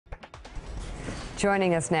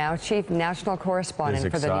Joining us now, Chief National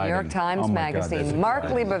Correspondent for the New York Times Magazine, Mark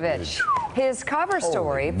Leibovich. His cover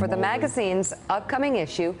story for the magazine's upcoming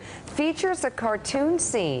issue features a cartoon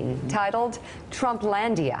scene titled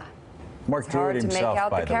Trumplandia. Mark It's hard to make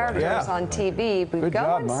out the characters on TV, but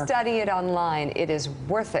go and study it online. It is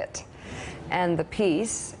worth it. And the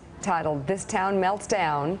piece, titled This Town Melts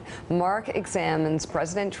Down, Mark examines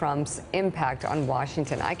President Trump's impact on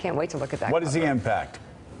Washington. I can't wait to look at that. What is the impact?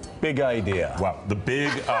 Big idea. Wow, the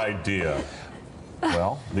big idea.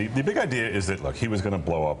 Well, the big idea is that, look, he was going to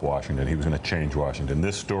blow up Washington. He was going to change Washington.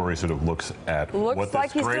 This story sort of looks at what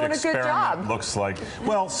this great experiment looks like.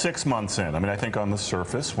 Well, 6 months in. I mean, I think on the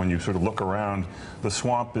surface, when you sort of look around, the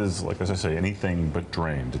swamp is, like, as I say, anything but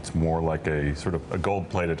drained. It's more like a sort of a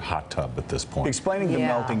gold-plated hot tub at this point. Explaining the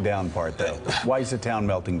melting down part, though. Why is the town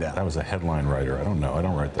melting down? That was a headline writer. I don't know. I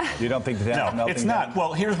don't write that. You don't think the town's melting down? No, it's not.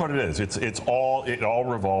 Well, here's what it is. It all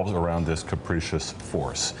revolves around this capricious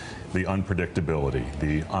force. The unpredictability,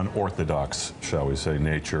 the unorthodox, shall we say,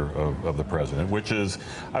 nature of the president, which is,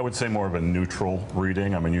 I would say, more of a neutral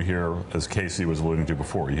reading. I mean, you hear, as Casey was alluding to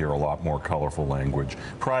before, you hear a lot more colorful language,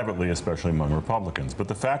 privately, especially among Republicans. But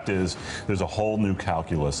the fact is, there's a whole new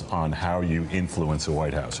calculus on how you influence the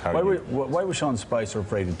White House. Why was Sean Spicer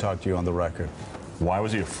afraid to talk to you on the record? Why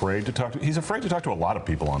was he afraid to talk to? He's afraid to talk to a lot of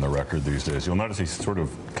people on the record these days. You'll notice he's sort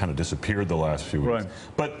of kind of disappeared the last few weeks.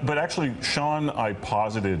 Right. But actually, Sean, I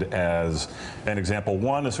posited as an example.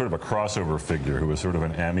 One is sort of a crossover figure who was sort of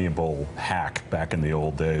an amiable hack back in the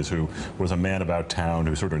old days, who was a man about town,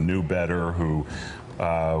 who sort of knew better, who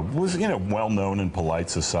was, well known in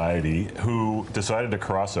polite society, who decided to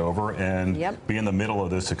cross over and be in the middle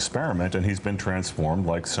of this experiment, and he's been transformed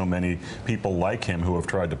like so many people like him who have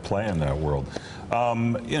tried to play in that world.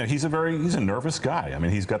 He's a nervous guy. I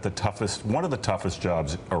mean, he's got one of the toughest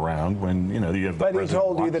jobs around when, you have. But he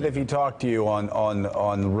told you that if he talked to you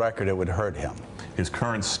on record, it would hurt him. His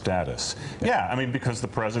current status. Yeah, I mean, because the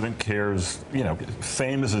president cares,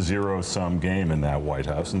 fame is a zero-sum game in that White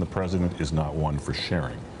House, and the president is not one for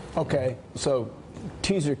sharing. Okay, so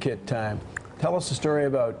teaser kit time. Tell us a story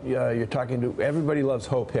about you're talking to, everybody loves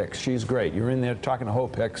Hope Hicks. She's great. You're in there talking to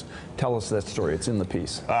Hope Hicks. Tell us that story. It's in the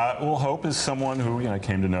piece. Well, Hope is someone who I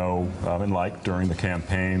came to know and like during the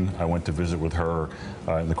campaign. I went to visit with her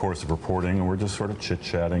in the course of reporting, and we're just sort of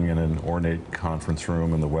chit-chatting in an ornate conference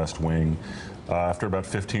room in the West Wing. After about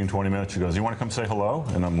 15, 20 minutes, she goes, "You want to come say hello?"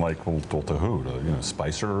 And I'm like, "Well, to who? To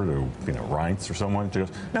Spicer? To Reince or someone?" She goes,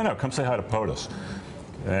 "No, come say hi to POTUS."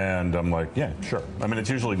 And I'm like, "Yeah, sure." I mean, it's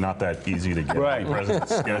usually not that easy to get on the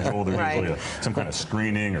president's schedule. There's usually some kind of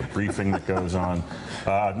screening or briefing that goes on.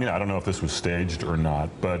 I don't know if this was staged or not,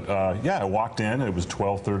 but I walked in. It was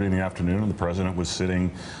 12:30 in the afternoon, and the president was sitting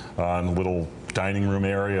in a little dining room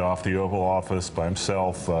area off the Oval Office by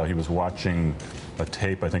himself. He was watching a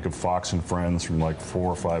tape, I think, of Fox and Friends from like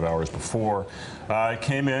 4 or 5 hours before. He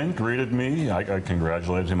came in, greeted me. I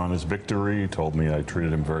congratulated him on his victory. He told me I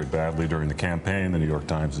treated him very badly during the campaign. The New York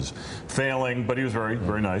Times is failing, but he was very,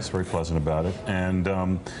 very nice, very pleasant about it.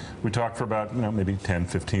 And we talked for about, maybe 10,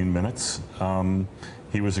 15 minutes.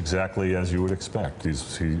 He was exactly as you would expect.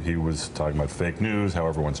 He was talking about fake news, how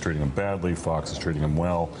everyone's treating him badly. Fox is treating him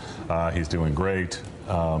well. He's doing great.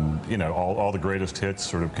 All the greatest hits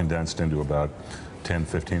sort of condensed into about 10,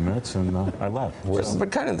 15 minutes, and I left.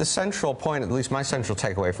 But kind of the central point, at least my central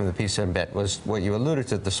takeaway from the piece a bit, was what you alluded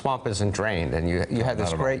to: the swamp isn't drained, and you had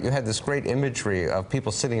this great imagery of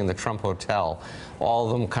people sitting in the Trump Hotel, all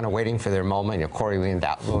of them kind of waiting for their moment. Corey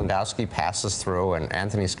Lewandowski passes through, and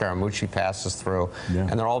Anthony Scaramucci passes through,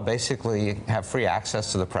 and they're all basically have free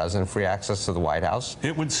access to the president, free access to the White House.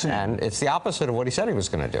 It would seem, and it's the opposite of what he said he was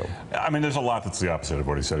going to do. I mean, there's a lot that's the opposite of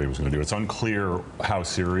what he said he was going to do. It's unclear how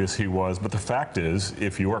serious he was, but the fact is,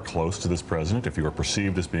 if you are close to this president, if you are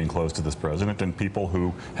perceived as being close to this president, and people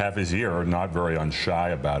who have his ear are not very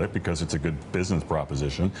unshy about it because it's a good business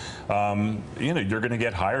proposition, you're going to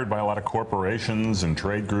get hired by a lot of corporations and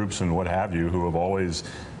trade groups and what have you, who have always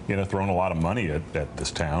thrown a lot of money at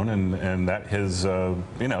this town, and that has,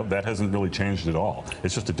 that hasn't really changed at all.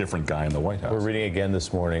 It's just a different guy in the White House. We're reading again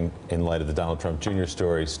this morning, in light of the Donald Trump Jr.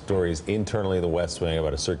 stories internally in the West Wing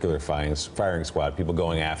about a circular firing squad, people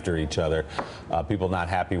going after each other, people not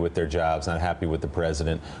happy with their jobs, not happy with the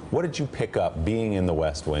president. What did you pick up being in the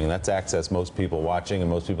West Wing? That's access most people watching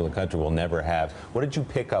and most people in the country will never have. What did you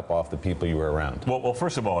pick up off the people you were around? Well,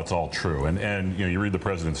 first of all, it's all true, and you read the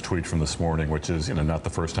president's tweet from this morning, which is not the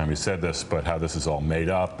first time he said this, but how this is all made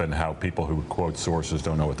up and how people who quote sources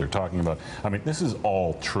don't know what they're talking about. I mean, this is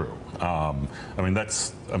all true.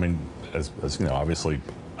 As obviously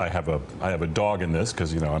I have a dog in this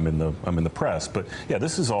because I'm in the press. But yeah,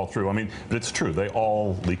 this is all true. I mean, but it's true. They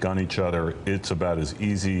all leak on each other. It's about as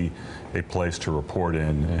easy a place to report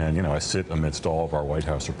in, and I sit amidst all of our White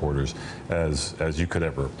House reporters as you could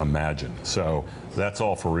ever imagine. So that's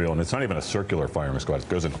all for real, and it's not even a circular firing squad. It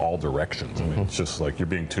goes in all directions. I mean, it's just like you're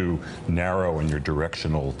being too narrow in your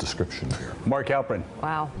directional description here. Mark Halperin.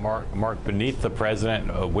 Wow. Mark, beneath the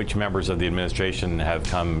president, which members of the administration have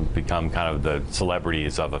become kind of the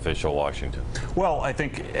celebrities of official Washington? Well, I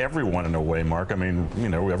think everyone in a way, Mark. I mean,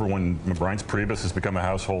 everyone. Reince Priebus has become a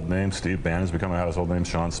household name. Steve Bannon has become a household name.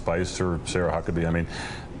 Sean Spicer, Sarah Huckabee. I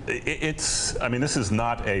mean, this is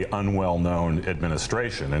not a unwell-known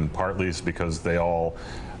administration, and partly it's because they all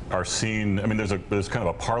are seen. I mean, there's kind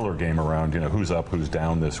of a parlor game around, who's up, who's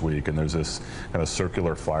down this week, and there's this kind of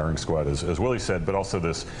circular firing squad, as Willie said, but also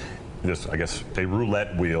this, I guess, a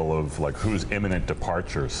roulette wheel of like who's imminent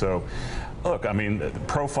departure. So, look, I mean,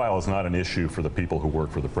 profile is not an issue for the people who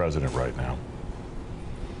work for the president right now.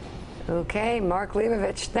 Okay, Mark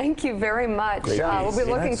Leibovich, thank you very much. We'll be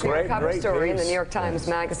looking for your cover story in the New York Times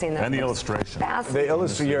Magazine. And the illustration.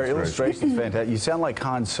 Your illustration is fantastic. You sound like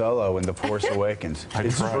Han Solo in The Force Awakens.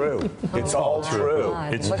 It's true. It's all true.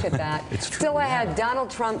 Look at that. Still ahead, Donald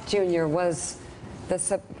Trump Jr. was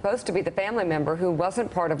supposed to be the family member who wasn't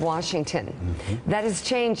part of Washington. That is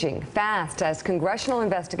changing fast as congressional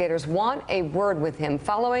investigators want a word with him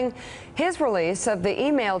following his release of the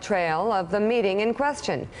email trail of the meeting in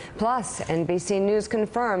question. Plus, NBC News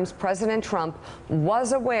confirms President Trump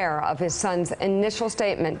was aware of his son's initial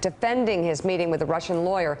statement defending his meeting with a Russian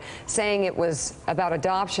lawyer, saying it was about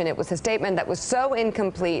adoption. It was a statement that was so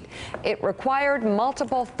incomplete, it required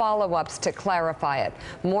multiple follow-ups to clarify it.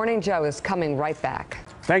 Morning Joe is coming right back.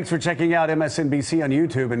 Thanks for checking out MSNBC on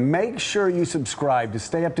YouTube, and make sure you subscribe to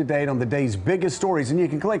stay up to date on the day's biggest stories. And you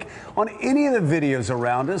can click on any of the videos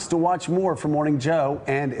around us to watch more from Morning Joe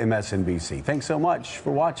and MSNBC. Thanks so much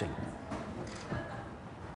for watching.